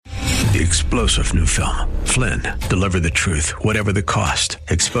The explosive new film, Flynn, deliver the truth, whatever the cost,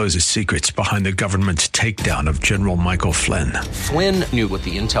 exposes secrets behind the government's takedown of General Michael Flynn. Flynn knew what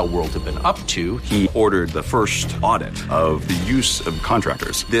the intel world had been up to. He ordered the first audit of the use of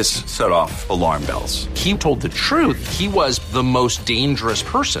contractors. This set off alarm bells. He told the truth. He was the most dangerous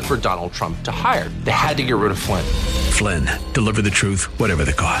person for Donald Trump to hire. They had to get rid of Flynn. Flynn, deliver the truth, whatever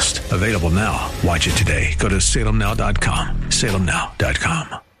the cost. Available now. Watch it today. Go to salemnow.com.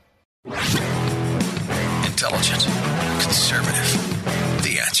 salemnow.com. Intelligent, conservative,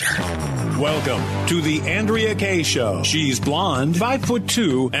 The Answer. Welcome to the Andrea Kaye Show. She's blonde,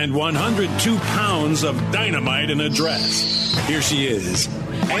 5'2", and 102 pounds of dynamite in a dress. Here she is,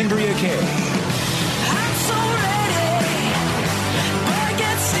 Andrea Kaye. I'm so ready, but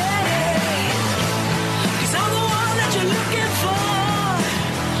get steady, 'cause I'm the one that you're looking for.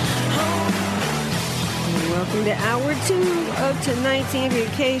 Welcome to hour 2 of tonight's Andrea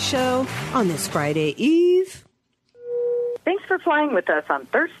Kaye Show on this Friday Eve. Thanks for flying with us on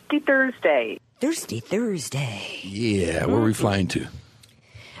Thirsty Thursday. Thirsty Thursday. Yeah, where are we flying to?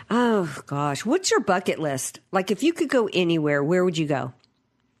 Oh, gosh. What's your bucket list? Like, if you could go anywhere, where would you go?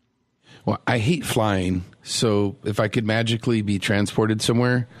 Well, I hate flying, so if I could magically be transported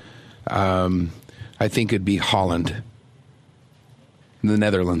somewhere, I think it'd be Holland, the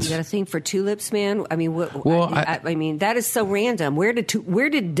Netherlands. You got a thing for tulips, man? I mean, Well, I mean, that is so random. Where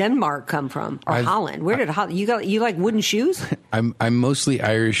did Denmark come from, or Holland? Where did Holland? You like wooden shoes? I'm mostly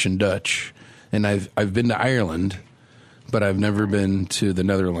Irish and Dutch, and I've been to Ireland, but I've never been to the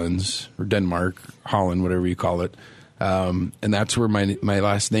Netherlands or Denmark, Holland, whatever you call it, and that's where my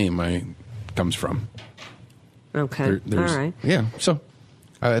last name comes from. Okay, all right. Yeah, so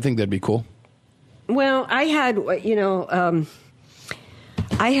I think that'd be cool. Well, I had,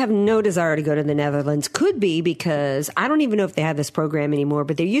 I have no desire to go to the Netherlands. Could be because I don't even know if they have this program anymore,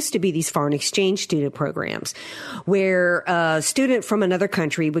 but there used to be these foreign exchange student programs where a student from another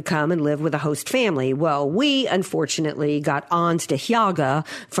country would come and live with a host family. Well, we unfortunately got Ons de Jager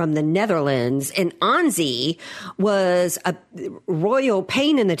from the Netherlands, and Onzie was a royal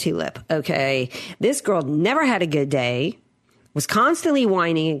pain in the tulip, okay? This girl never had a good day. Was constantly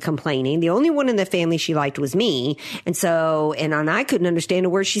whining and complaining. The only one in the family she liked was me. And I couldn't understand a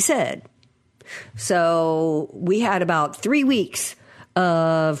word she said. So we had about 3 weeks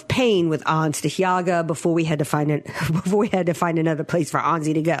of pain with Ons de Jager before we had to find another place for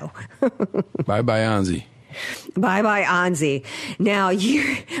Onzie to go. Bye-bye, Onzie. Bye-bye, Onzie. Now,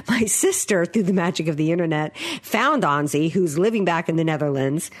 my sister, through the magic of the internet, found Onzie, who's living back in the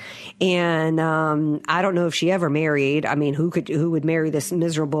Netherlands. And I don't know if she ever married. I mean, who would marry this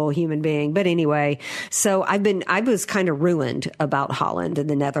miserable human being? But anyway, so I was kind of ruined about Holland and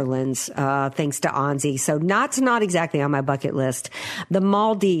the Netherlands, thanks to Onzie. So not exactly on my bucket list. The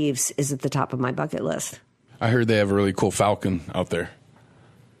Maldives is at the top of my bucket list. I heard they have a really cool falcon out there.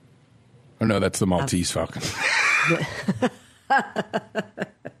 Oh, no, that's the Maltese falcon.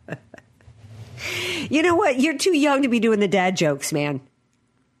 You know what? You're too young to be doing the dad jokes, man.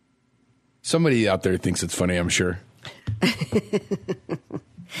 Somebody out there thinks it's funny, I'm sure.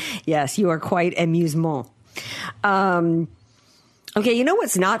 Yes, you are quite amusement. Okay, you know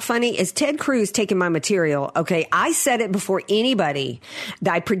what's not funny is Ted Cruz taking my material. Okay, I said it before anybody.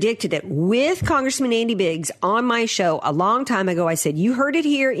 I predicted it with Congressman Andy Biggs on my show a long time ago. I said, you heard it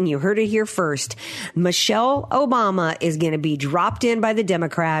here and you heard it here first. Michelle Obama is going to be dropped in by the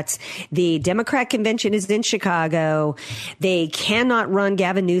Democrats. The Democrat convention is in Chicago. They cannot run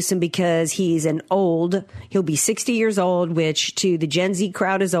Gavin Newsom because he'll be 60 years old, which to the Gen Z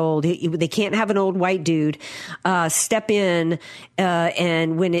crowd is old. They can't have an old white dude step in.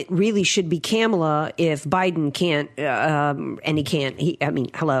 And when it really should be Kamala, if Biden can't, and he can't,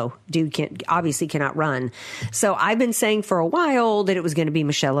 dude obviously cannot run. So I've been saying for a while that it was going to be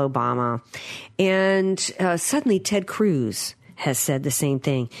Michelle Obama. And suddenly Ted Cruz has said the same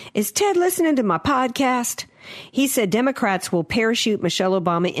thing. Is Ted listening to my podcast? He said Democrats will parachute Michelle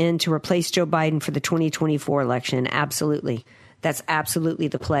Obama in to replace Joe Biden for the 2024 election. Absolutely. That's absolutely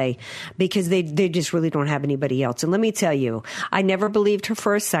the play because they just really don't have anybody else. And let me tell you, I never believed her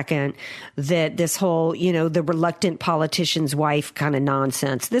for a second that this whole, the reluctant politician's wife kind of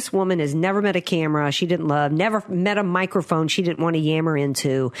nonsense. This woman has never met a camera she didn't love, never met a microphone she didn't want to yammer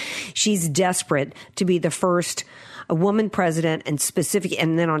into. She's desperate to be the first a woman president, and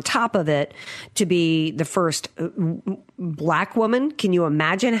then on top of it, to be the first black woman. Can you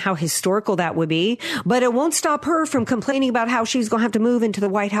imagine how historical that would be? But it won't stop her from complaining about how she's going to have to move into the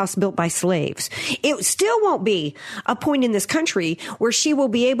White House built by slaves. It still won't be a point in this country where she will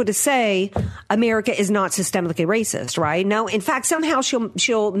be able to say America is not systemically racist, right? No, in fact, somehow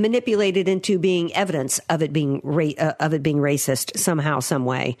she'll manipulate it into being evidence of it being racist somehow, some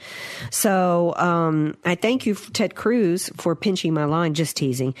way. So I thank you, Ted Cruz, for pinching my line. Just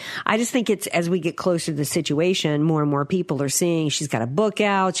teasing. I just think it's as we get closer to the situation, more and more people are seeing she's got a book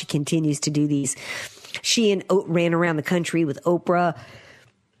out. She continues to do these. She ran around the country with Oprah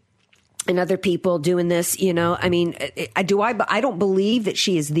and other people doing this. You know, I mean, I don't believe that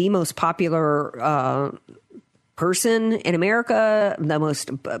she is the most popular person in America, the most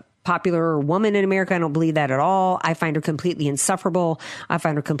popular woman in America. I don't believe that at all. I find her completely insufferable. I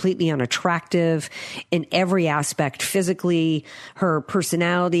find her completely unattractive in every aspect, physically, her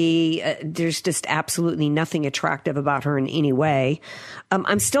personality. There's just absolutely nothing attractive about her in any way.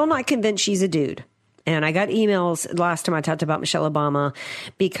 I'm still not convinced she's a dude. And I got emails last time I talked about Michelle Obama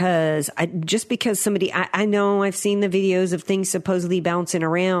because somebody, I know I've seen the videos of things supposedly bouncing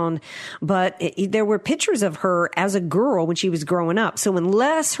around, but there were pictures of her as a girl when she was growing up. So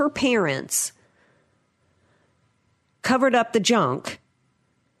unless her parents covered up the junk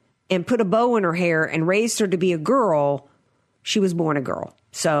and put a bow in her hair and raised her to be a girl, she was born a girl.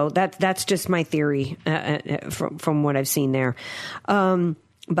 So that's just my theory from what I've seen there.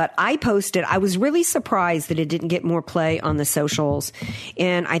 But I was really surprised that it didn't get more play on the socials.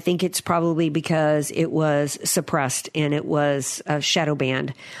 And I think it's probably because it was suppressed and it was shadow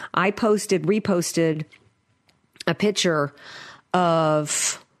banned. I reposted a picture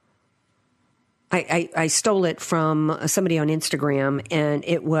of, I stole it from somebody on Instagram, and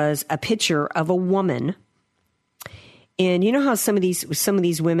it was a picture of a woman. And you know how some of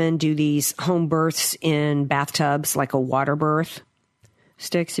these women do these home births in bathtubs, like a water birth?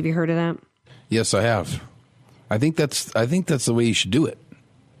 Sticks, have you heard of that? Yes, I have. I think that's the way you should do it,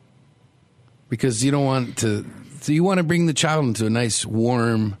 because you don't want to. So you want to bring the child into a nice,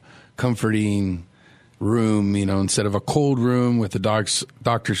 warm, comforting room, you know, instead of a cold room with the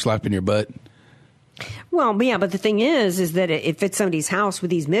doctor slapping your butt. Well, yeah, but the thing is that if it's somebody's house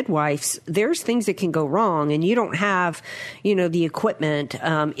with these midwives, there's things that can go wrong, and you don't have, you know, the equipment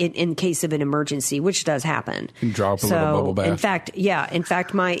in case of an emergency, which does happen. You can drop a little bubble bath. In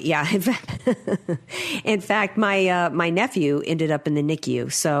fact, my nephew ended up in the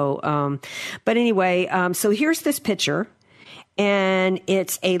NICU. So, but anyway, so here's this picture. And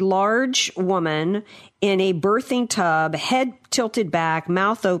it's a large woman in a birthing tub, head tilted back,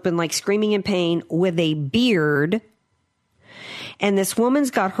 mouth open, like screaming in pain, with a beard. And this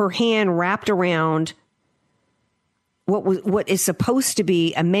woman's got her hand wrapped around what is supposed to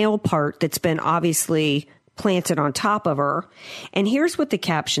be a male part that's been obviously planted on top of her. And here's what the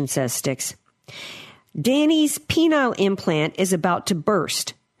caption says, Sticks. Danny's penile implant is about to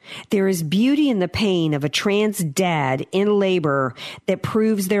burst. There is beauty in the pain of a trans dad in labor that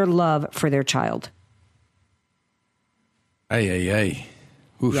proves their love for their child. Ay.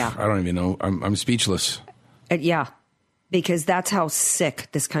 Oof, yeah. I don't even know. I'm speechless. Yeah, because that's how sick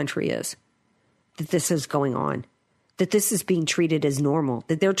this country is, that this is going on, that this is being treated as normal,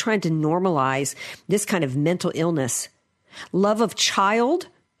 that they're trying to normalize this kind of mental illness. Love of child?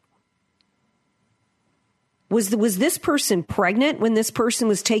 Was this person pregnant when this person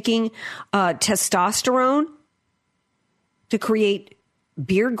was taking testosterone to create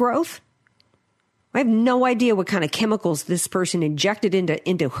beard growth? I have no idea what kind of chemicals this person injected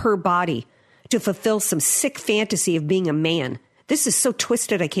into her body to fulfill some sick fantasy of being a man. This is so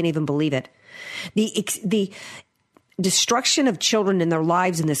twisted, I can't even believe it. The destruction of children in their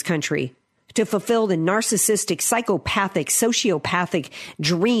lives in this country to fulfill the narcissistic, psychopathic, sociopathic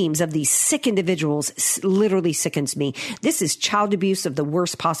dreams of these sick individuals literally sickens me. This is child abuse of the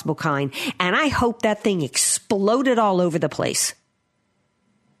worst possible kind, and I hope that thing exploded all over the place.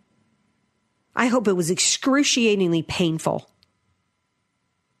 I hope it was excruciatingly painful.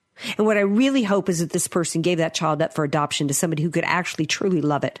 And what I really hope is that this person gave that child up for adoption to somebody who could actually truly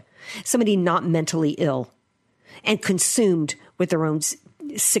love it, somebody not mentally ill and consumed with their own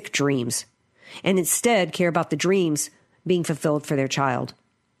sick dreams, and instead care about the dreams being fulfilled for their child.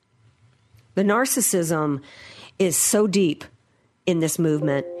 The narcissism is so deep in this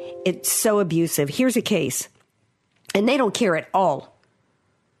movement. It's so abusive. Here's a case, and they don't care at all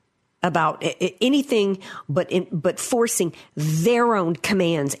about anything but forcing their own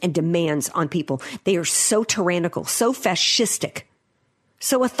commands and demands on people. They are so tyrannical, so fascistic,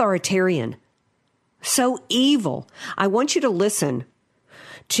 so authoritarian. So evil. I want you to listen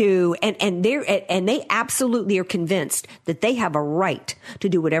to, and they absolutely are convinced that they have a right to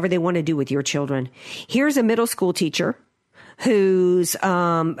do whatever they want to do with your children. Here's a middle school teacher who's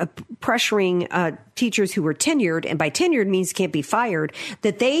pressuring teachers who are tenured, and by tenured means can't be fired,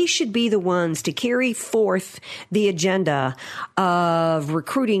 that they should be the ones to carry forth the agenda of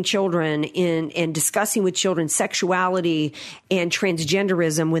recruiting children and discussing with children sexuality and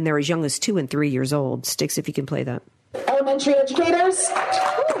transgenderism when they're as young as 2 and 3 years old. Sticks, if you can play that. Elementary educators,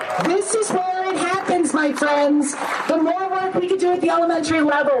 this is where it happens, my friends. The more work we can do at the elementary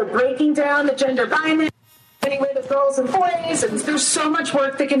level, breaking down the gender binary, getting rid of girls and boys, and there's so much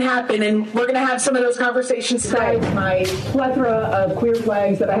work that can happen, and we're going to have some of those conversations today. My plethora of queer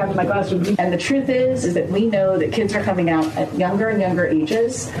flags that I have in my classroom. And the truth is that we know that kids are coming out at younger and younger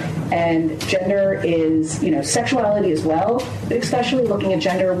ages, and gender is, sexuality as well, but especially looking at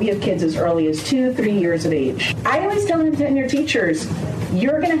gender, we have kids as early as 2-3 years of age. I always tell them to your teachers,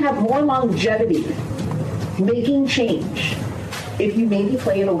 you're going to have more longevity making change if you maybe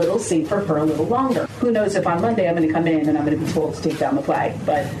play it a little safer for a little longer. Who knows if on Monday I'm going to come in and I'm going to be told to take down the flag,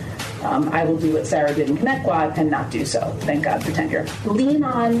 but I will do what Sarah did in Connect Quad and not do so. Thank God for tenure. Lean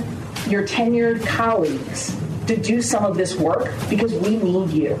on your tenured colleagues to do some of this work because we need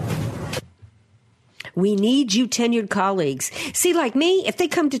you. We need you tenured colleagues. See, like me, if they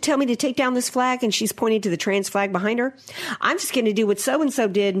come to tell me to take down this flag and she's pointing to the trans flag behind her, I'm just going to do what so-and-so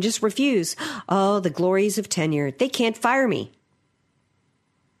did and just refuse. Oh, the glories of tenure. They can't fire me.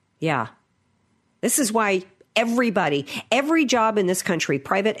 Yeah. This is why every job in this country,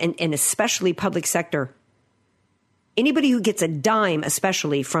 private and especially public sector, anybody who gets a dime,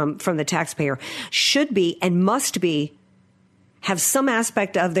 especially from the taxpayer, should be and must be, have some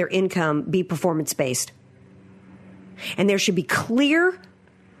aspect of their income be performance-based. And there should be clear,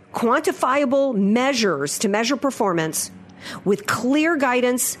 quantifiable measures to measure performance with clear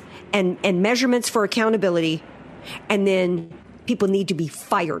guidance and measurements for accountability. And then people need to be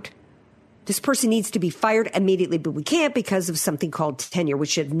fired. This person needs to be fired immediately, but we can't because of something called tenure,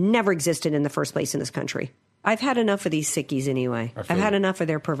 which should have never existed in the first place in this country. I've had enough of these sickies anyway. I've had enough of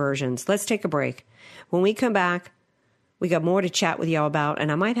their perversions. Let's take a break. When we come back, we got more to chat with y'all about,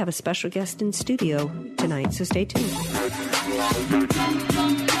 and I might have a special guest in studio tonight, so stay tuned.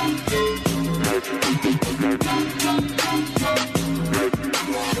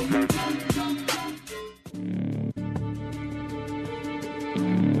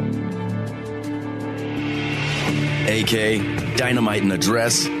 AK, Dynamite in a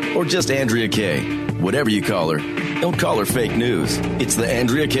Dress, or just Andrea Kaye. Whatever you call her, don't call her fake news. It's the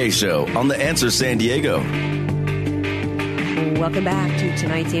Andrea Kaye Show on The Answer San Diego. Welcome back to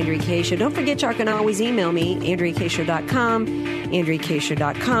tonight's Andrea Kaye Show. Don't forget, y'all can always email me, AndreaKayeShow.com,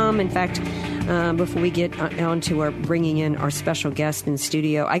 AndreaKayeShow.com. In fact, before we get on to our bringing in our special guest in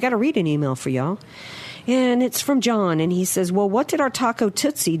studio, I got to read an email for y'all. And it's from John, and he says, well, what did our Taco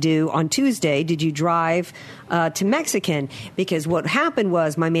Tootsie do on Tuesday? Did you drive to Mexican? Because what happened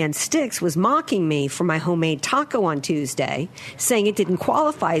was my man Sticks was mocking me for my homemade taco on Tuesday, saying it didn't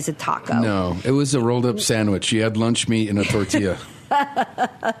qualify as a taco. No, it was a rolled-up sandwich. You had lunch meat and a tortilla.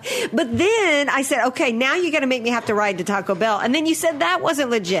 But then I said, okay, now you're going to make me have to ride to Taco Bell. And then you said that wasn't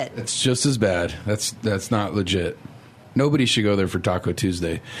legit. It's just as bad. That's not legit. Nobody should go there for Taco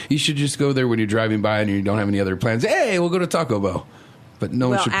Tuesday. You should just go there when you're driving by and you don't have any other plans. Hey, we'll go to Taco Bell. But no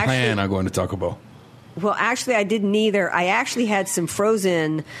one should plan on going to Taco Bell. Well, actually, I didn't either. I actually had some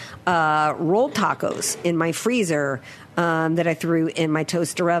frozen rolled tacos in my freezer that I threw in my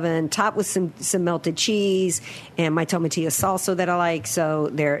toaster oven, topped with some melted cheese and my tomatillo salsa that I like. So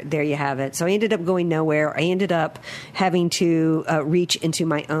there you have it. So I ended up going nowhere. I ended up having to reach into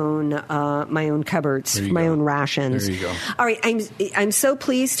my own cupboards, my own rations. There you go. All right, I'm so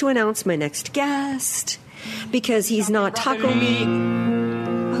pleased to announce my next guest because he's not taco meat.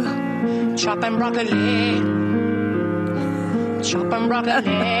 Chopping broccoli. Chopping broccoli.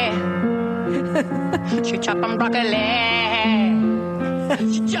 She chopping broccoli.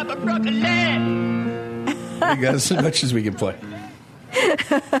 She chopping broccoli. We got as much as we can play.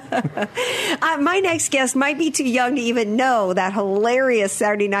 My next guest might be too young to even know that hilarious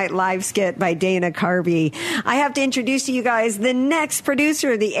Saturday Night Live skit by Dana Carvey. I have to introduce to you guys the next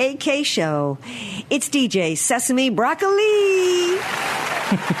producer of the AK Show. It's DJ Sesame Broccoli.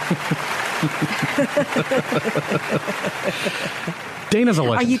 Dana's a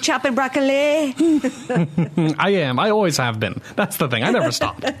legend. Are you chopping broccoli? I am. I always have been. That's the thing. I never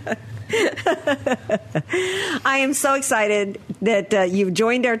stopped. I am so excited that you've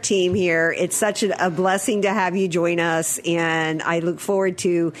joined our team here. It's such a blessing to have you join us, and I look forward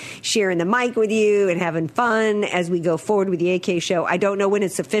to sharing the mic with you and having fun as we go forward with the AK show. I don't know when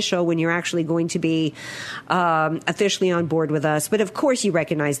it's official, when you're actually going to be officially on board with us, but of course you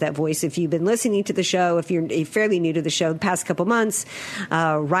recognize that voice if you've been listening to the show. If you're fairly new to the show the past couple months,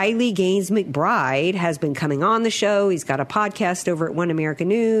 Riley Gaines McBride has been coming on the show. He's got a podcast over at One America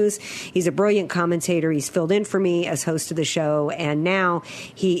News. He's a brilliant commentator. He's filled in for me as host of the show, and now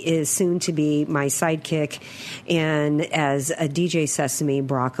he is soon to be my sidekick and as a DJ Sesame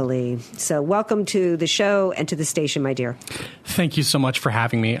Broccoli. So welcome to the show and to the station, my dear. Thank you so much for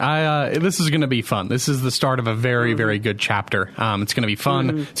having me. This is going to be fun. This is the start of a very, very good chapter. It's going to be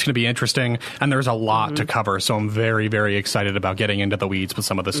fun. It's going to be interesting, and there's a lot to cover, so I'm very, very excited about getting into the weeds with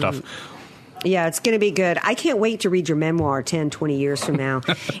some of this stuff. Yeah, it's going to be good. I can't wait to read your memoir 10, 20 years from now.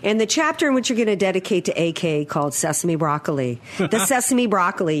 And the chapter in which you're going to dedicate to AK called Sesame Broccoli, the Sesame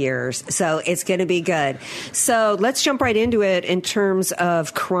Broccoli years. So it's going to be good. So let's jump right into it in terms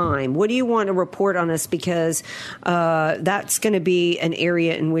of crime. What do you want to report on us? Because that's going to be an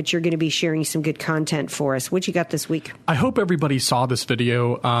area in which you're going to be sharing some good content for us. What you got this week? I hope everybody saw this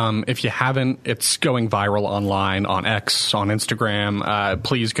video. If you haven't, it's going viral online, on X, on Instagram.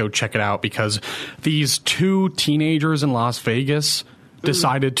 Please go check it out, because these two teenagers in Las Vegas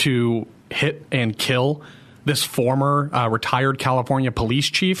decided to hit and kill this former retired California police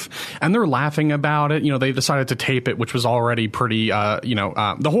chief, and they're laughing about it. You know, they decided to tape it, which was already pretty,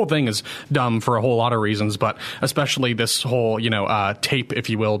 the whole thing is dumb for a whole lot of reasons, but especially this whole, tape, if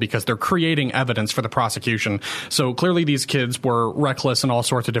you will, because they're creating evidence for the prosecution. So clearly these kids were reckless in all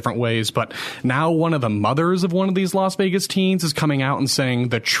sorts of different ways, but now one of the mothers of one of these Las Vegas teens is coming out and saying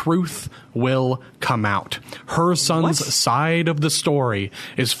the truth will come out. Her son's side of the story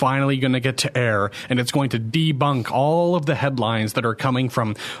is finally going to get to air, and it's going to debunk all of the headlines that are coming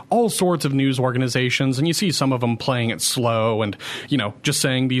from all sorts of news organizations. And you see some of them playing it slow and, just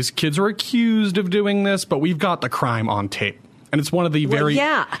saying these kids are accused of doing this, but we've got the crime on tape. And it's one of the very...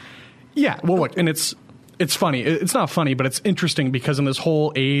 Well, look, and it's funny. It's not funny, but it's interesting because in this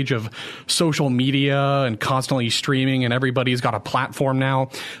whole age of social media and constantly streaming and everybody's got a platform now,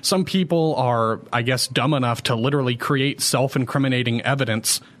 some people are, I guess, dumb enough to literally create self-incriminating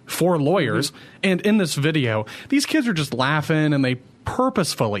evidence for lawyers. And in this video, these kids are just laughing and they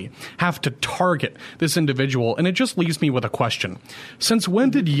purposefully have to target this individual. And it just leaves me with a question. Since when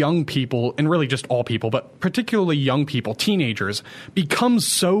did young people, and really just all people, but particularly young people, teenagers, become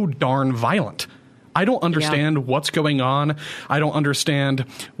so darn violent? I don't understand what's going on. I don't understand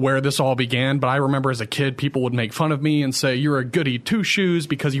where this all began, but I remember as a kid, people would make fun of me and say, you're a goody two-shoes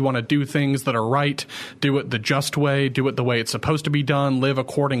because you want to do things that are right, do it the just way, do it the way it's supposed to be done, live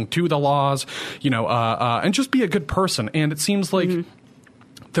according to the laws, and just be a good person. And it seems like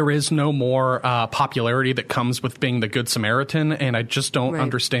there is no more popularity that comes with being the Good Samaritan, and I just don't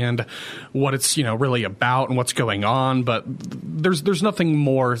understand what it's really about and what's going on. But there's nothing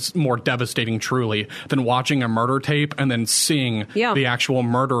more devastating, truly, than watching a murder tape and then seeing the actual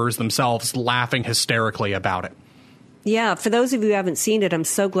murderers themselves laughing hysterically about it. Yeah, for those of you who haven't seen it, I'm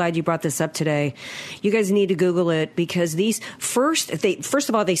so glad you brought this up today. You guys need to Google it, because these first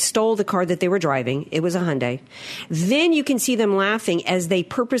of all, they stole the car that they were driving. It was a Hyundai. Then you can see them laughing as they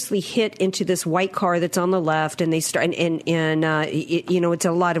purposely hit into this white car that's on the left, and they start it's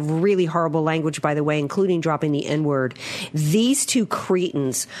a lot of really horrible language, by the way, including dropping the N-word. These two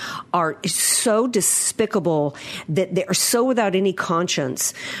cretins are so despicable that they are so without any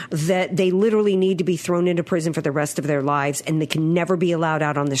conscience that they literally need to be thrown into prison for the rest of their lives, and they can never be allowed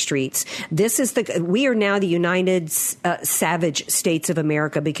out on the streets. We are now the United Savage States of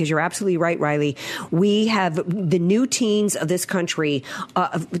America, because you're absolutely right, Riley. We have the new teens of this country,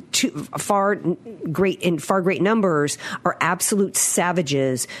 far great numbers, are absolute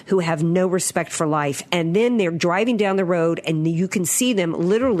savages who have no respect for life. And then they're driving down the road, and you can see them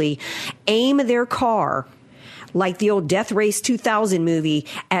literally aim their car, like the old Death Race 2000 movie,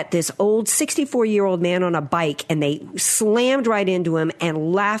 at this old 64-year-old man on a bike, and they slammed right into him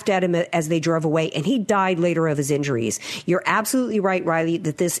and laughed at him as they drove away, and he died later of his injuries. You're absolutely right, Riley,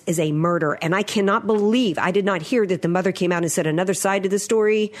 that this is a murder, and I cannot believe I did not hear that the mother came out and said another side to the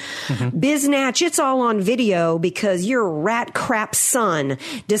story. Biznatch, it's all on video because your rat crap son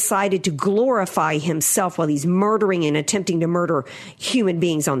decided to glorify himself while he's murdering and attempting to murder human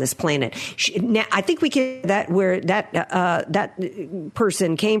beings on this planet. Now, I think we can where that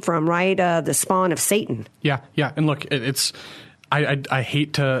person came from, right? The spawn of Satan. Yeah. And look, it's I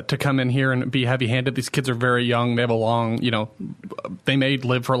hate to come in here and be heavy-handed. These kids are very young. They have a long, they may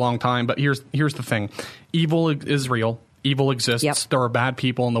live for a long time. But here's the thing: evil is real. Evil exists. Yep. There are bad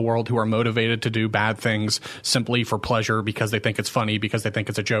people in the world who are motivated to do bad things simply for pleasure because they think it's funny, because they think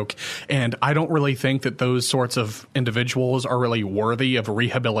it's a joke. And I don't really think that those sorts of individuals are really worthy of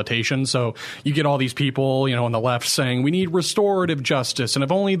rehabilitation. So you get all these people, you know, on the left saying we need restorative justice, and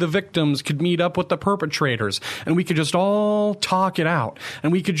if only the victims could meet up with the perpetrators and we could just all talk it out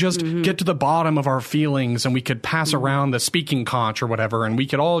and we could just get to the bottom of our feelings and we could pass around the speaking conch or whatever, and we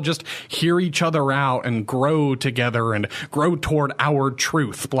could all just hear each other out and grow together and grow toward our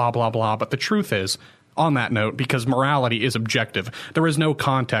truth, blah, blah, blah. But the truth is, on that note, because morality is objective, there is no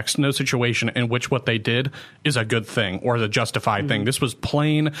context, no situation in which what they did is a good thing or is a justified thing. This was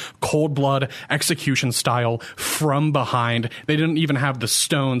plain, cold blood, execution style, from behind. They didn't even have the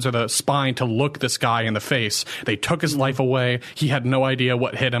stones or the spine to look this guy in the face. They took his life away. He had no idea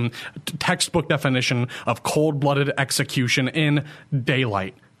what hit him. Textbook definition of cold-blooded execution in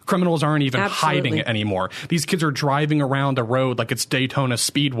daylight. Criminals aren't even hiding it anymore. These kids are driving around the road like it's Daytona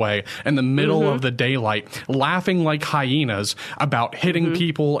Speedway in the middle of the daylight, laughing like hyenas about hitting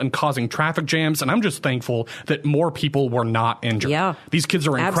people and causing traffic jams. And I'm just thankful that more people were not injured. Yeah. These kids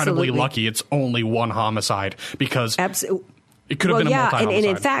are incredibly lucky it's only one homicide, because it could have been a multi-homicide. And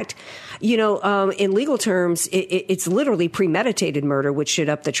in fact, you know, in legal terms, it's literally premeditated murder, which should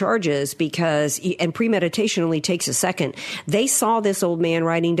up the charges, and premeditation only takes a second. They saw this old man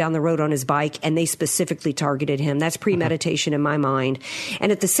riding down the road on his bike, and they specifically targeted him. That's premeditation in my mind.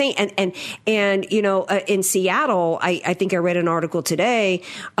 And at the same, and you know, in Seattle, I think I read an article today,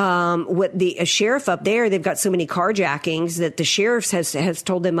 what a sheriff up there, they've got so many carjackings that the sheriff has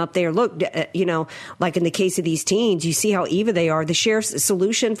told them up there, look, you know, like in the case of these teens, you see how evil they are. The sheriff's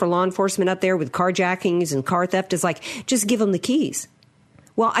solution for law enforcement up there with carjackings and car theft is like, just give them the keys.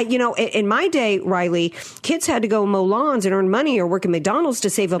 Well, you know, in my day, Riley, kids had to go mow lawns and earn money or work at McDonald's to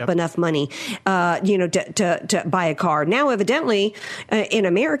save up enough money, you know, to buy a car. Now, evidently, in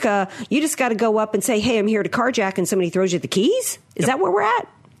America, you just got to go up and say, hey, I'm here to carjack, and somebody throws you the keys. Is that where we're at?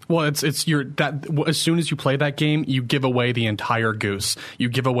 Well, it's as soon as you play that game, you give away the entire goose. You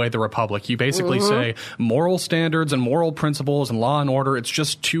give away the republic. You basically say moral standards and moral principles and law and order, it's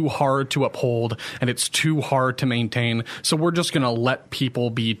just too hard to uphold and it's too hard to maintain. So we're just going to let people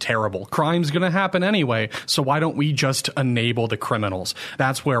be terrible. Crime's going to happen anyway. So why don't we just enable the criminals?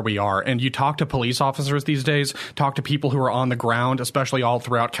 That's where we are. And you talk to police officers these days, talk to people who are on the ground, especially all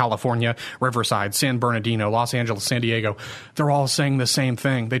throughout California, Riverside, San Bernardino, Los Angeles, San Diego. They're all saying the same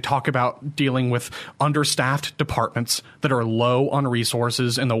thing. They talk about dealing with understaffed departments that are low on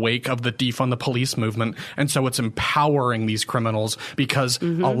resources in the wake of the defund the police movement. And so it's empowering these criminals because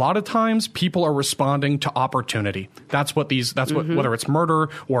a lot of times people are responding to opportunity. That's what whether it's murder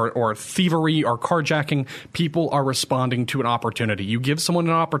or thievery or carjacking, people are responding to an opportunity. You give someone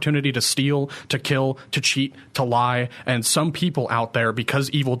an opportunity to steal, to kill, to cheat, to lie. And some people out there,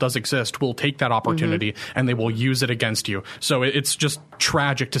 because evil does exist, will take that opportunity and they will use it against you. So it's just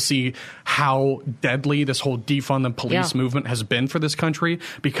tragic to see how deadly this whole defund the police movement has been for this country,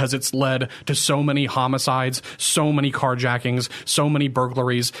 because it's led to so many homicides, so many carjackings, so many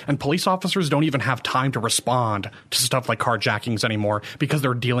burglaries, and police officers don't even have time to respond to stuff like carjackings anymore because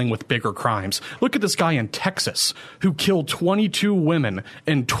they're dealing with bigger crimes. Look at this guy in Texas who killed 22 women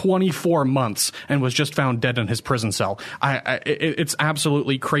in 24 months and was just found dead in his prison cell. It's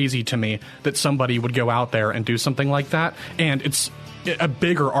absolutely crazy to me that somebody would go out there and do something like that, and it's a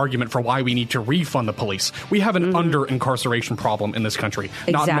bigger argument for why we need to refund the police. We have an under-incarceration problem in this country,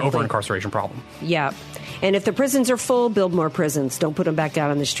 not an over-incarceration problem. Yeah. And if the prisons are full, build more prisons. Don't put them back out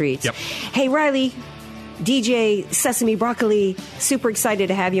on the streets. Yep. Hey, Riley, DJ Sesame Broccoli, super excited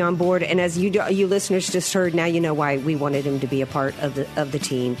to have you on board. And as you listeners just heard, now you know why we wanted him to be a part of the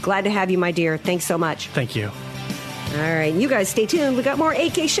team. Glad to have you, my dear. Thanks so much. Thank you. All right. You guys stay tuned. We got more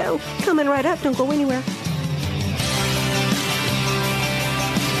AK Show coming right up. Don't go anywhere.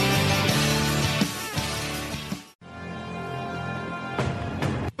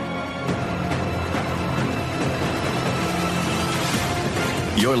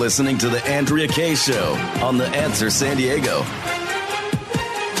 You're listening to The Andrea Kaye Show on The Answer San Diego.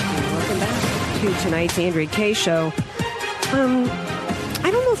 Welcome back to tonight's Andrea Kaye Show. I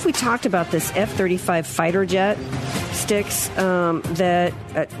don't know if we talked about this F-35 fighter jet sticks that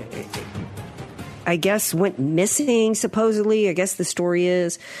I guess went missing, supposedly. I guess the story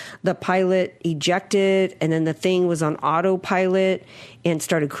is the pilot ejected and then the thing was on autopilot and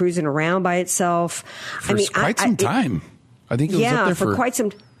started cruising around by itself. For quite some time. I think it was up there for quite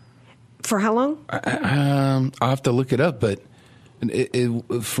some. For how long? I'll have to look it up, but it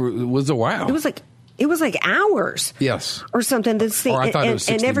was a while. It was like hours. Yes, or something. This thing, or I thought it was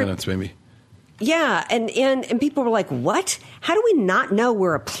 60 minutes, maybe. Yeah, and people were like, what? How do we not know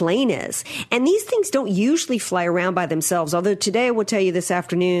where a plane is? And these things don't usually fly around by themselves, although today I will tell you this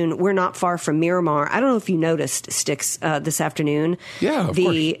afternoon, we're not far from Miramar. I don't know if you noticed, Sticks, this afternoon. Yeah, of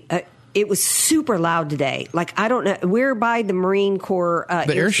course. It was super loud today. Like, I don't know. We're by the Marine Corps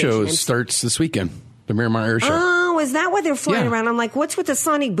The air show starts this weekend. The Miramar Air Show. Oh, is that why they're flying around? I'm like, what's with the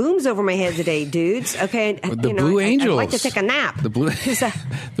sonic booms over my head today, dudes? Okay, the Blue Angels. I'd like to take a nap. The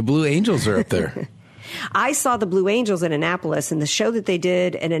Blue Angels are up there. I saw the Blue Angels in Annapolis, and the show that they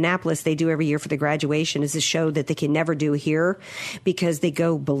did in Annapolis, they do every year for the graduation, is a show that they can never do here because they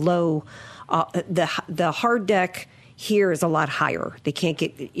go below the hard deck. Here is a lot higher. They can't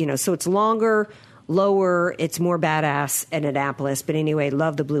get, so it's longer. Lower, it's more badass at Annapolis. But anyway,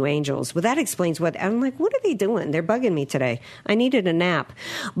 love the Blue Angels. Well, that explains what I'm like. What are they doing? They're bugging me today. I needed a nap.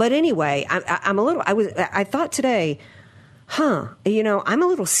 But anyway, I thought today, I'm a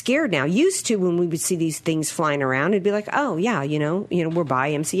little scared now. Used to when we would see these things flying around, it'd be like, oh yeah, we're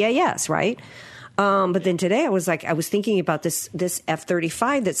by MCAS, right? But then today I was thinking about this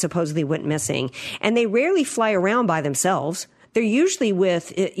F-35 that supposedly went missing, and they rarely fly around by themselves. They're usually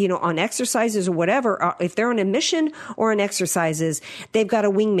with, on exercises or whatever. If they're on a mission or on exercises, they've got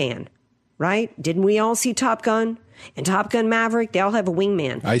a wingman, right? Didn't we all see Top Gun and Top Gun Maverick? They all have a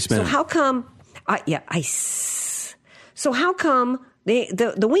wingman. Iceman. So how come, ice. So how come the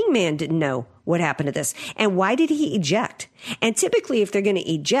wingman didn't know what happened to this? And why did he eject? And typically if they're going to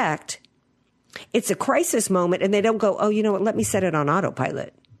eject, it's a crisis moment and they don't go, oh, you know what, let me set it on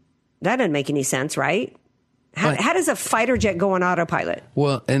autopilot. That doesn't make any sense, right? How does a fighter jet go on autopilot?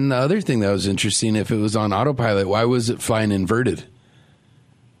 Well, and the other thing that was interesting, if it was on autopilot, why was it flying inverted?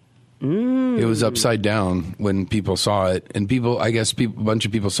 It was upside down when people saw it. And a bunch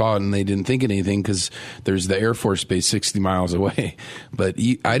of people saw it and they didn't think anything because there's the Air Force Base 60 miles away. But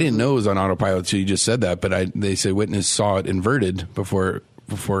I didn't know it was on autopilot, so you just said that. But they say witness saw it inverted before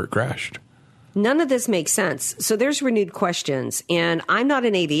it crashed. None of this makes sense. So there's renewed questions, and I'm not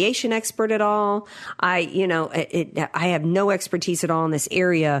an aviation expert at all. I have no expertise at all in this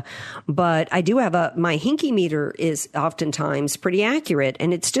area, but I do have my Hinky meter is oftentimes pretty accurate,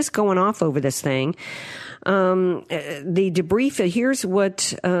 and it's just going off over this thing. The debris field, here's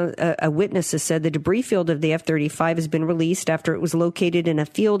what a witness has said. The debris field of the F-35 has been released after it was located in a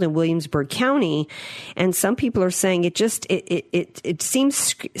field in Williamsburg County, and some people are saying it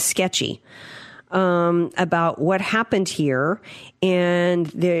seems sketchy. About what happened here. And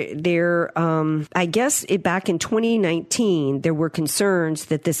I guess back in 2019, there were concerns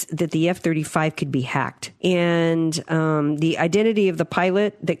that the F-35 could be hacked. And the identity of the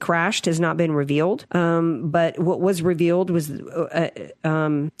pilot that crashed has not been revealed. But what was revealed was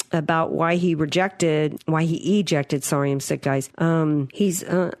about why he ejected. Sorry, I'm sick, guys. He's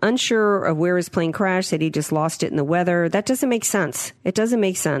unsure of where his plane crashed, said he just lost it in the weather. That doesn't make sense. It doesn't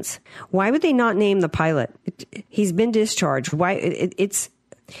make sense. Why would they not name the pilot? He's been discharged. Why?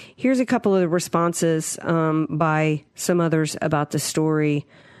 Here's a couple of responses by some others about the story.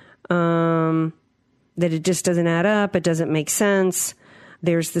 That it just doesn't add up. It doesn't make sense.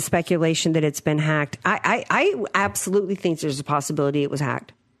 There's the speculation that it's been hacked. I absolutely think there's a possibility it was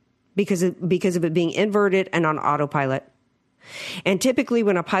hacked because of it being inverted and on autopilot. And typically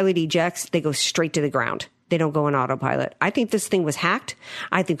when a pilot ejects, they go straight to the ground. They don't go on autopilot. I think this thing was hacked.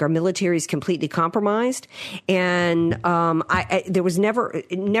 I think our military is completely compromised. And there was never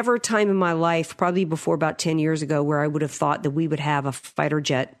a time in my life, probably before about 10 years ago, where I would have thought that we would have a fighter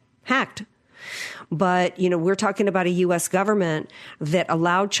jet hacked. But, we're talking about a U.S. government that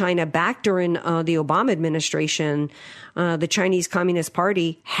allowed China back during the Obama administration. The Chinese Communist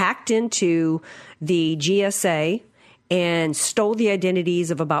Party hacked into the GSA and stole the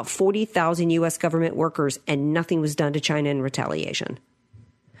identities of about 40,000 U.S. government workers, and nothing was done to China in retaliation.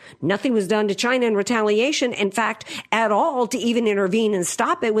 Nothing was done to China in retaliation, in fact, at all, to even intervene and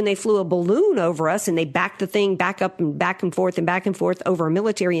stop it when they flew a balloon over us and they backed the thing back up and back and forth over our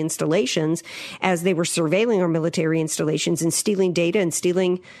military installations as they were surveilling our military installations and stealing data and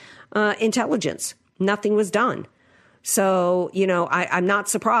stealing intelligence. Nothing was done. So, I'm not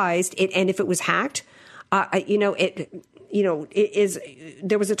surprised. And if it was hacked, there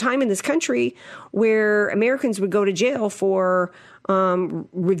was a time in this country where Americans would go to jail for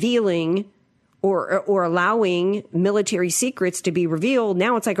revealing or allowing military secrets to be revealed.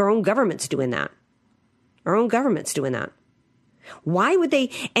 Now it's like our own government's doing that. Why would they?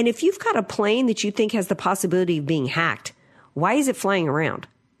 And if you've got a plane that you think has the possibility of being hacked, why is it flying around?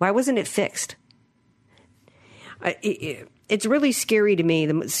 Why wasn't it fixed? it's really scary to me.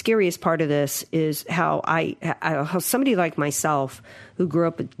 The scariest part of this is how how somebody like myself, who grew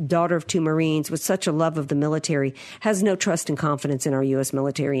up a daughter of 2 Marines with such a love of the military, has no trust and confidence in our U.S.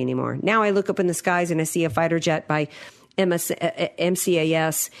 military anymore. Now I look up in the skies and I see a fighter jet by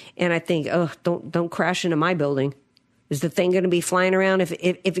MCAS, and I think, oh, don't crash into my building. Is the thing going to be flying around? If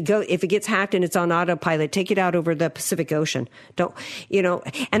it gets hacked and it's on autopilot, take it out over the Pacific Ocean. Don't,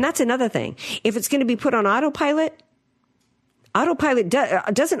 and that's another thing. If it's going to be put on autopilot,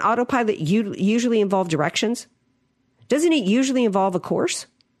 doesn't autopilot usually involve directions? Doesn't it usually involve a course?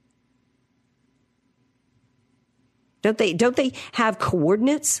 Don't they have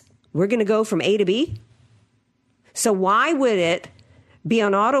coordinates? We're going to go from A to B. So why would it be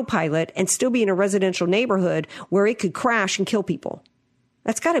on autopilot and still be in a residential neighborhood where it could crash and kill people?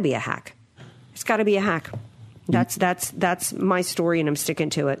 That's got to be a hack. It's got to be a hack. That's my story, and I'm sticking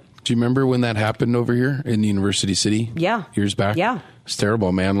to it. Do you remember when that happened over here in University City? Yeah. Years back? Yeah. It's terrible.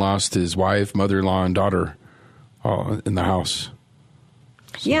 A man lost his wife, mother-in-law, and daughter in the house.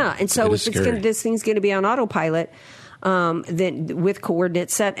 Yeah, and so if this thing's going to be on autopilot, then with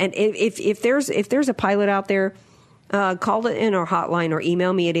coordinates set, and if there's a pilot out there, call it in our hotline or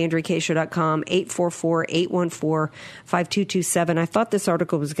email me at AndreaKayshow.com, 844-814-5227. I thought this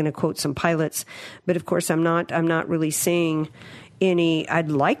article was going to quote some pilots, but of course I'm not really seeing any. I'd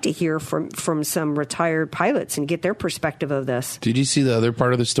like to hear from some retired pilots and get their perspective of this. Did you see the other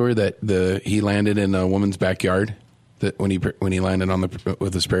part of the story that he landed in a woman's backyard? That when he landed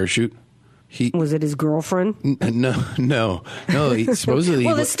with his parachute? Was it his girlfriend? No. He supposedly.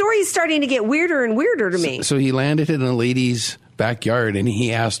 Well, the story is starting to get weirder and weirder to me. So he landed in a lady's backyard, and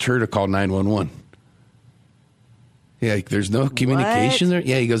he asked her to call 911. Yeah, there's no communication there.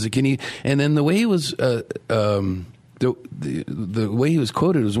 Yeah, he goes, "Can you?" And then the way he was, the way he was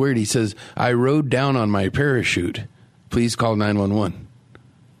quoted was weird. He says, "I rode down on my parachute. Please call 911."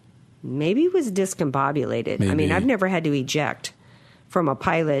 Maybe he was discombobulated. Maybe. I mean, I've never had to eject from a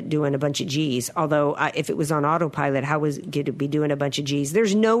pilot doing a bunch of G's. Although if it was on autopilot, how was it to be doing a bunch of G's?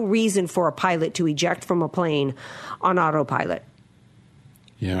 There's no reason for a pilot to eject from a plane on autopilot.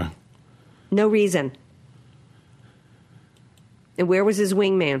 Yeah. No reason. And where was his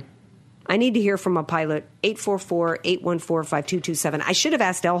wingman? I need to hear from a pilot. 844-814-5227. I should have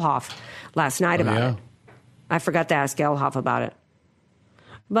asked Elhoff last night about it. I forgot to ask Elhoff about it.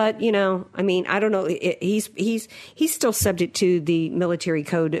 But, I mean, I don't know. He's still subject to the military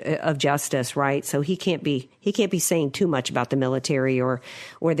code of justice, right? So he can't be saying too much about the military or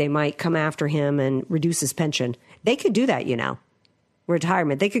they might come after him and reduce his pension. They could do that,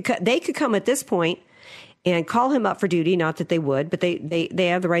 retirement. They could come at this point and call him up for duty. Not that they would, but they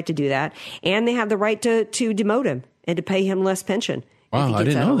have the right to do that. And they have the right to demote him and to pay him less pension. Wow, I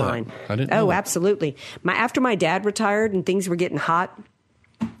didn't know that. Oh, absolutely. After my dad retired and things were getting hot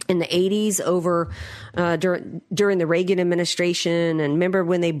in the 80s over during the Reagan administration, and remember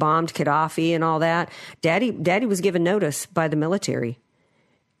when they bombed Gaddafi and all that, Daddy was given notice by the military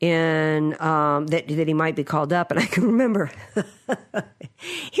and that he might be called up. And I can remember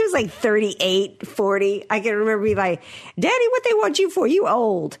he was like 38, 40. I can remember being like, "Daddy, what they want you for? You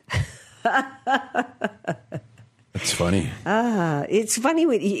old." That's funny. It's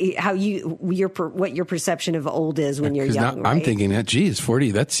funny how what your perception of old is when you're young. I'm thinking, geez,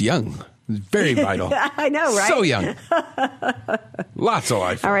 40, that's young. Very vital. I know, right? So young. Lots of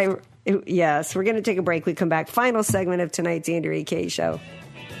life. All right. Yes, we're going to take a break. We come back. Final segment of tonight's Andrea Kaye Show.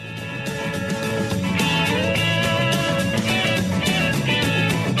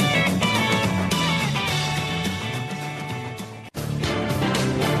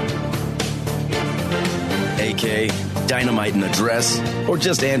 Kaye, Dynamite in a Dress, or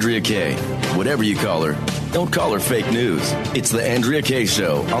just Andrea Kaye. Whatever you call her, don't call her fake news. It's the Andrea Kaye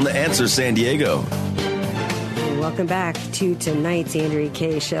Show on The Answer San Diego. Welcome back to tonight's Andrea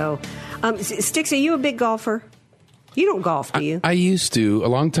Kaye Show. Sticks, are you a big golfer? You don't golf, do you? I used to. A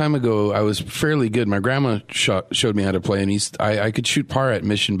long time ago, I was fairly good. My grandma showed me how to play, and I could shoot par at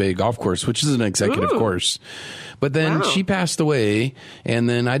Mission Bay Golf Course, which is an executive course. But then she passed away, and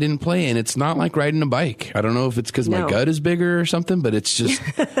then I didn't play, and it's not like riding a bike. I don't know if it's because my gut is bigger or something, but it's just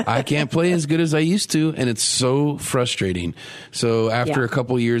I can't play as good as I used to, and it's so frustrating. So after a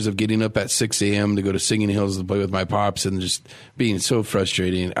couple years of getting up at 6 a.m. to go to Singing Hills to play with my pops and just being so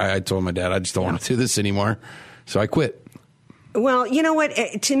frustrating, I told my dad, I just don't want to do this anymore. So I quit. Well, you know what?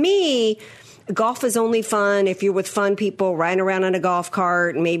 To me, golf is only fun if you're with fun people riding around on a golf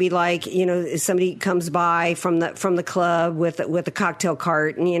cart. Maybe like, somebody comes by from the club with a cocktail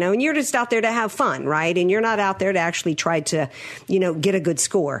cart and, and you're just out there to have fun, right? And you're not out there to actually try to, get a good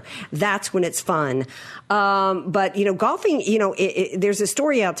score. That's when it's fun. But, golfing, there's a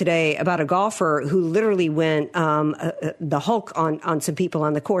story out today about a golfer who literally went the Hulk on some people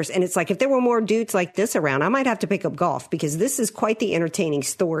on the course. And it's like, if there were more dudes like this around, I might have to pick up golf because this is quite the entertaining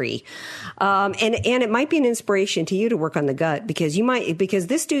story. And it might be an inspiration to you to work on the gut because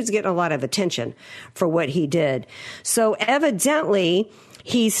this dude's getting a lot of attention for what he did. So evidently,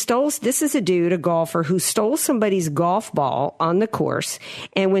 this is a golfer who stole somebody's golf ball on the course.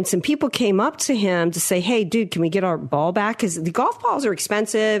 And when some people came up to him to say, hey, dude, can we get our ball back? Because the golf balls are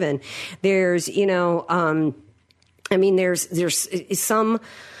expensive. And there's, there's some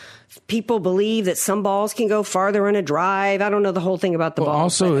people believe that some balls can go farther on a drive. I don't know the whole thing about the ball.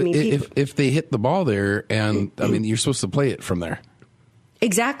 Also, if they hit the ball there and, you're supposed to play it from there.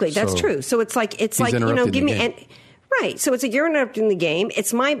 Exactly. That's true. So it's like, give me... Right. So it's you're interrupting the game.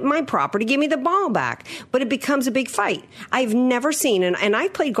 It's my property. Give me the ball back. But it becomes a big fight. I've never seen, and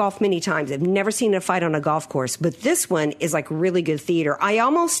I've played golf many times. I've never seen a fight on a golf course. But this one is like really good theater. I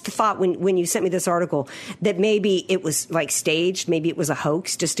almost thought when you sent me this article that maybe it was like staged. Maybe it was a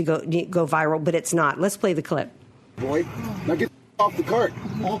hoax just to go viral. But it's not. Let's play the clip. Boy, now get off the cart.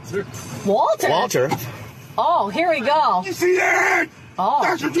 Walter? Oh, here we go. You see that? Oh.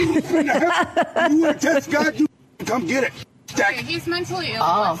 That's what you have. You want to test God? Come get it. Okay, he's mentally ill.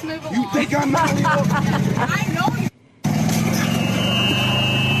 Oh. Let's move along. You think I'm mentally ill? I know you.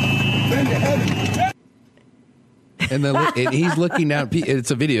 Bend to heaven. And he's looking down. It's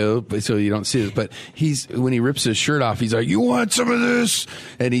a video, so you don't see it. But when he rips his shirt off, he's like, "You want some of this?"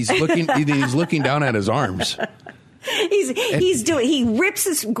 And he's looking down at his arms. He rips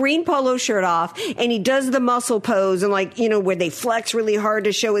his green polo shirt off and he does the muscle pose and where they flex really hard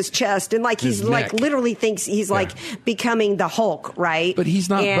to show his chest and he's literally thinks he's becoming the Hulk, right? But he's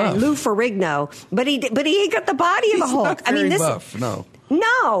not buff. Lou Ferrigno, but he ain't got the body of the Hulk. Not buff.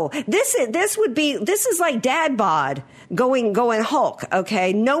 No, this is like dad bod going Hulk.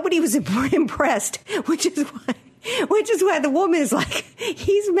 Okay, nobody was impressed, which is why the woman is like,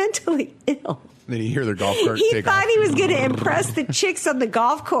 he's mentally ill. Then you hear their golf cart He take thought off. he was going to impress the chicks on the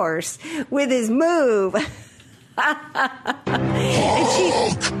golf course with his move.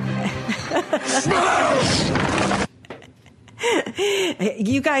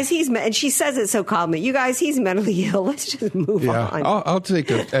 You guys, and she says it so calmly. You guys, he's mentally ill. Let's just move on. I'll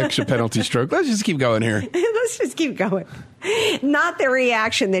take an extra penalty stroke. Let's just keep going here. Let's just keep going. Not the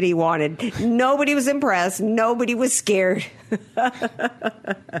reaction that he wanted. Nobody was impressed. Nobody was scared.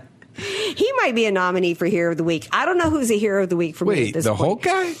 He might be a nominee for Hero of the Week. I don't know who's a Hero of the Week for me at this point. Hulk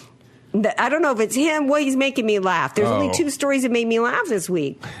guy? I don't know if it's him. Well, he's making me laugh. There's only 2 stories that made me laugh this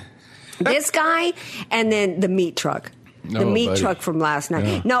week. This guy and then the meat truck. The meat truck from last night.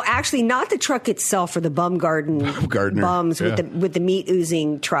 Yeah. No, actually, not the truck itself for the bum gardener bums with the meat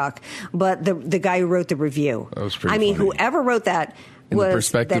oozing truck, but the guy who wrote the review. That was pretty funny. Whoever wrote that in was the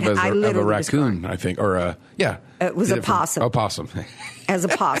perspective of a raccoon, I think, or it was a possum. A possum. As a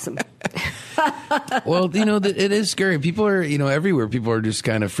possum. Well, it is scary. People are, everywhere. People are just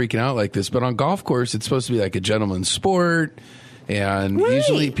kind of freaking out like this. But on golf course, it's supposed to be like a gentleman's sport, and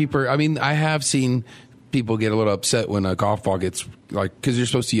usually people. I have seen people get a little upset when a golf ball gets because you're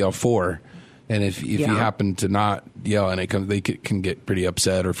supposed to yell 4, and if you happen to not yell and they can get pretty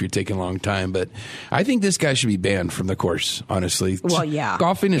upset, or if you're taking a long time. But I think this guy should be banned from the course. Honestly, well, yeah,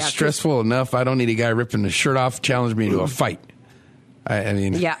 golfing is stressful enough. I don't need a guy ripping his shirt off challenge me to a fight.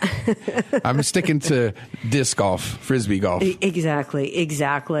 I'm sticking to disc golf, frisbee golf. Exactly. It's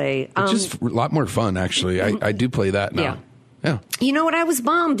just a lot more fun, actually. I do play that now. Yeah. You know what? I was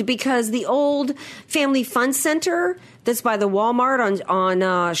bummed because the old Family Fun Center that's by the Walmart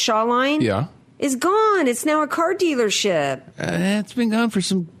on Shaw Line is gone. It's now a car dealership. It's been gone for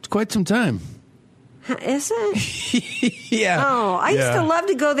quite some time. Is it? Yeah. Oh, I used to love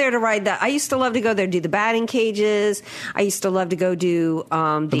to go there to ride that. I used to love to go there to do the batting cages. I used to love to go do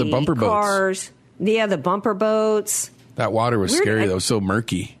the bumper cars. Boats. Yeah, the bumper boats. That water was scary, though. So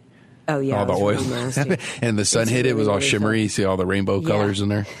murky. Oh, yeah. All the oil. Really and the sun hit it. It was all shimmery. Fun. You see all the rainbow colors in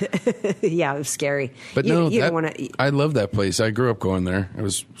there. Yeah, it was scary. But I love that place. I grew up going there. It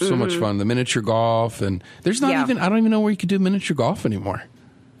was so much fun. The miniature golf. And there's not even, I don't even know where you could do miniature golf anymore.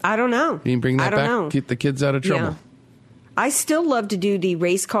 I don't know. You can bring that back, get the kids out of trouble. Yeah. I still love to do the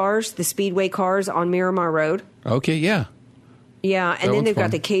race cars, the speedway cars on Miramar Road. Okay, yeah. Yeah, and then they've got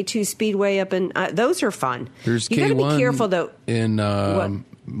the K2 Speedway up in... those are fun. There's you K1 got to be careful, though. In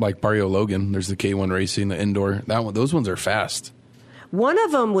like Barrio Logan. There's the K1 Racing, the indoor. Those ones are fast. One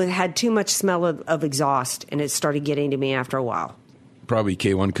of them had too much smell of exhaust, and it started getting to me after a while. Probably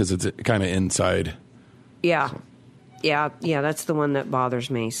K1 because it's kind of inside. Yeah. Yeah, that's the one that bothers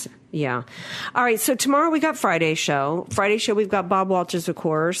me. Yeah. All right, so tomorrow we got Friday show. We've got Bob Walters, of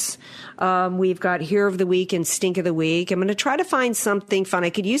course. We've got Hero of the Week and Stink of the Week. I'm going to try to find something fun. I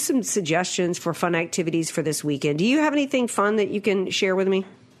could use some suggestions for fun activities for this weekend. Do you have anything fun that you can share with me?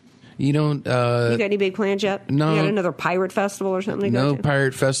 You don't... you got any big plans yet? No. You got another pirate festival or something to go to? No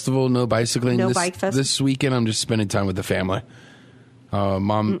pirate festival, no bicycling. No bike festival? This weekend I'm just spending time with the family.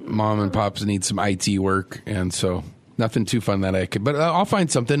 Mom and Pops need some IT work, and so... Nothing too fun that I could, but I'll find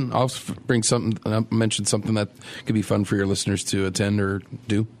something. I'll bring something, mention something that could be fun for your listeners to attend or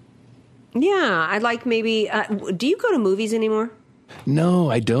do. Yeah, I'd like maybe. Do you go to movies anymore? No,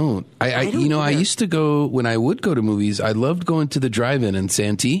 I don't. I I used to go when I would go to movies. I loved going to the drive-in in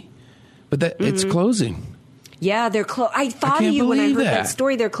Santee, but it's closing. Yeah, they're closed. I thought of you when I heard that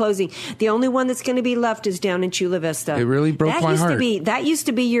story. They're closing. The only one that's going to be left is down in Chula Vista. It really broke my heart. That used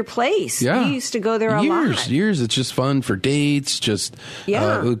to be your place. Yeah. You used to go there a lot. Years. It's just fun for dates. Just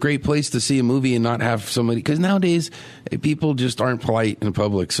a great place to see a movie and not have somebody. Because nowadays, people just aren't polite in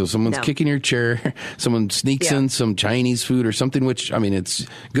public. So someone's kicking your chair. Someone sneaks in some Chinese food or something, which, I mean, it's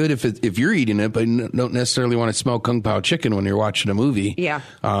good if you're eating it, but you don't necessarily want to smell Kung Pao chicken when you're watching a movie. Yeah.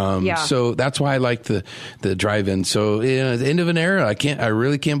 So that's why I like the drive-in. So at the end of an era, I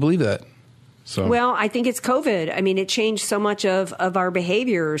really can't believe that. So well, I think it's COVID. I mean, it changed so much of our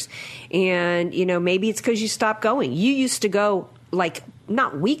behaviors, and maybe it's because you stopped going. You used to go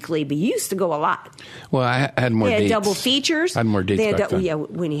not weekly, but you used to go a lot. Well, I had more dates. They had double features. I had more dates back then. Yeah,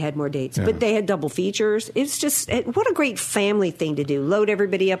 when you had more dates. Yeah. But they had double features. It's just, what a great family thing to do. Load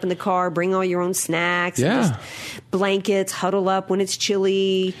everybody up in the car, bring all your own snacks. Yeah. And just blankets, huddle up when it's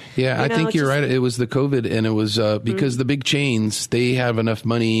chilly. Yeah, I think you're right. It was the COVID, and it was because the big chains, they have enough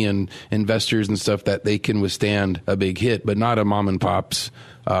money and investors and stuff that they can withstand a big hit, but not a mom and pop's,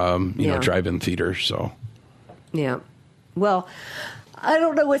 drive-in theater. So. Yeah. Well, I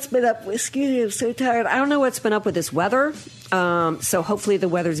don't know what's been up. Excuse me, I'm so tired. I don't know what's been up with this weather. So hopefully the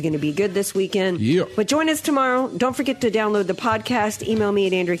weather's going to be good this weekend. Yeah. But join us tomorrow. Don't forget to download the podcast. Email me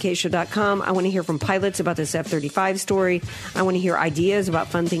at AndreaKShow.com. I want to hear from pilots about this F-35 story. I want to hear ideas about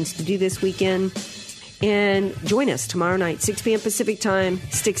fun things to do this weekend. And join us tomorrow night, 6 p.m. Pacific time.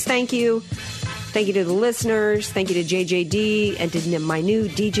 Sticks, thank you. Thank you to the listeners. Thank you to JJD and to my new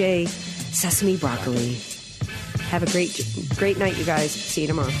DJ, Sesame Broccoli. Have a great night, you guys. See you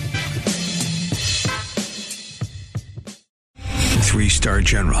tomorrow. 3-star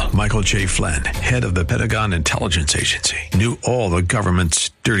General Michael J. Flynn, head of the Pentagon Intelligence Agency, knew all the government's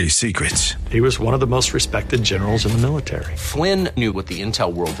dirty secrets. He was one of the most respected generals in the military. Flynn knew what the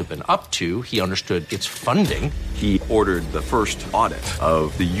intel world had been up to. He understood its funding. He ordered the first audit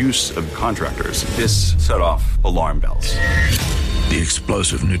of the use of contractors. This set off alarm bells. The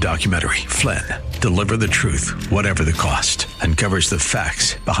explosive new documentary, Flynn, Deliver the Truth, Whatever the Cost, uncovers the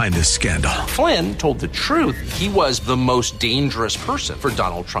facts behind this scandal. Flynn told the truth. He was the most dangerous person for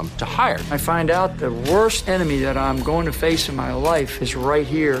Donald Trump to hire. I find out the worst enemy that I'm going to face in my life is right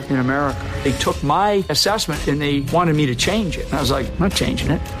here in America. They took my assessment and they wanted me to change it. And I was like, I'm not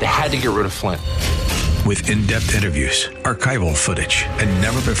changing it. They had to get rid of Flynn. With in-depth interviews, archival footage, and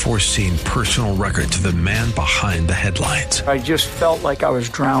never-before-seen personal records of the man behind the headlines. I just felt like I was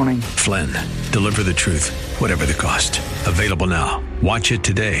drowning. Flynn, Deliver the Truth, Whatever the Cost. Available now. Watch it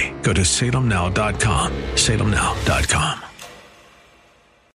today. Go to salemnow.com. salemnow.com.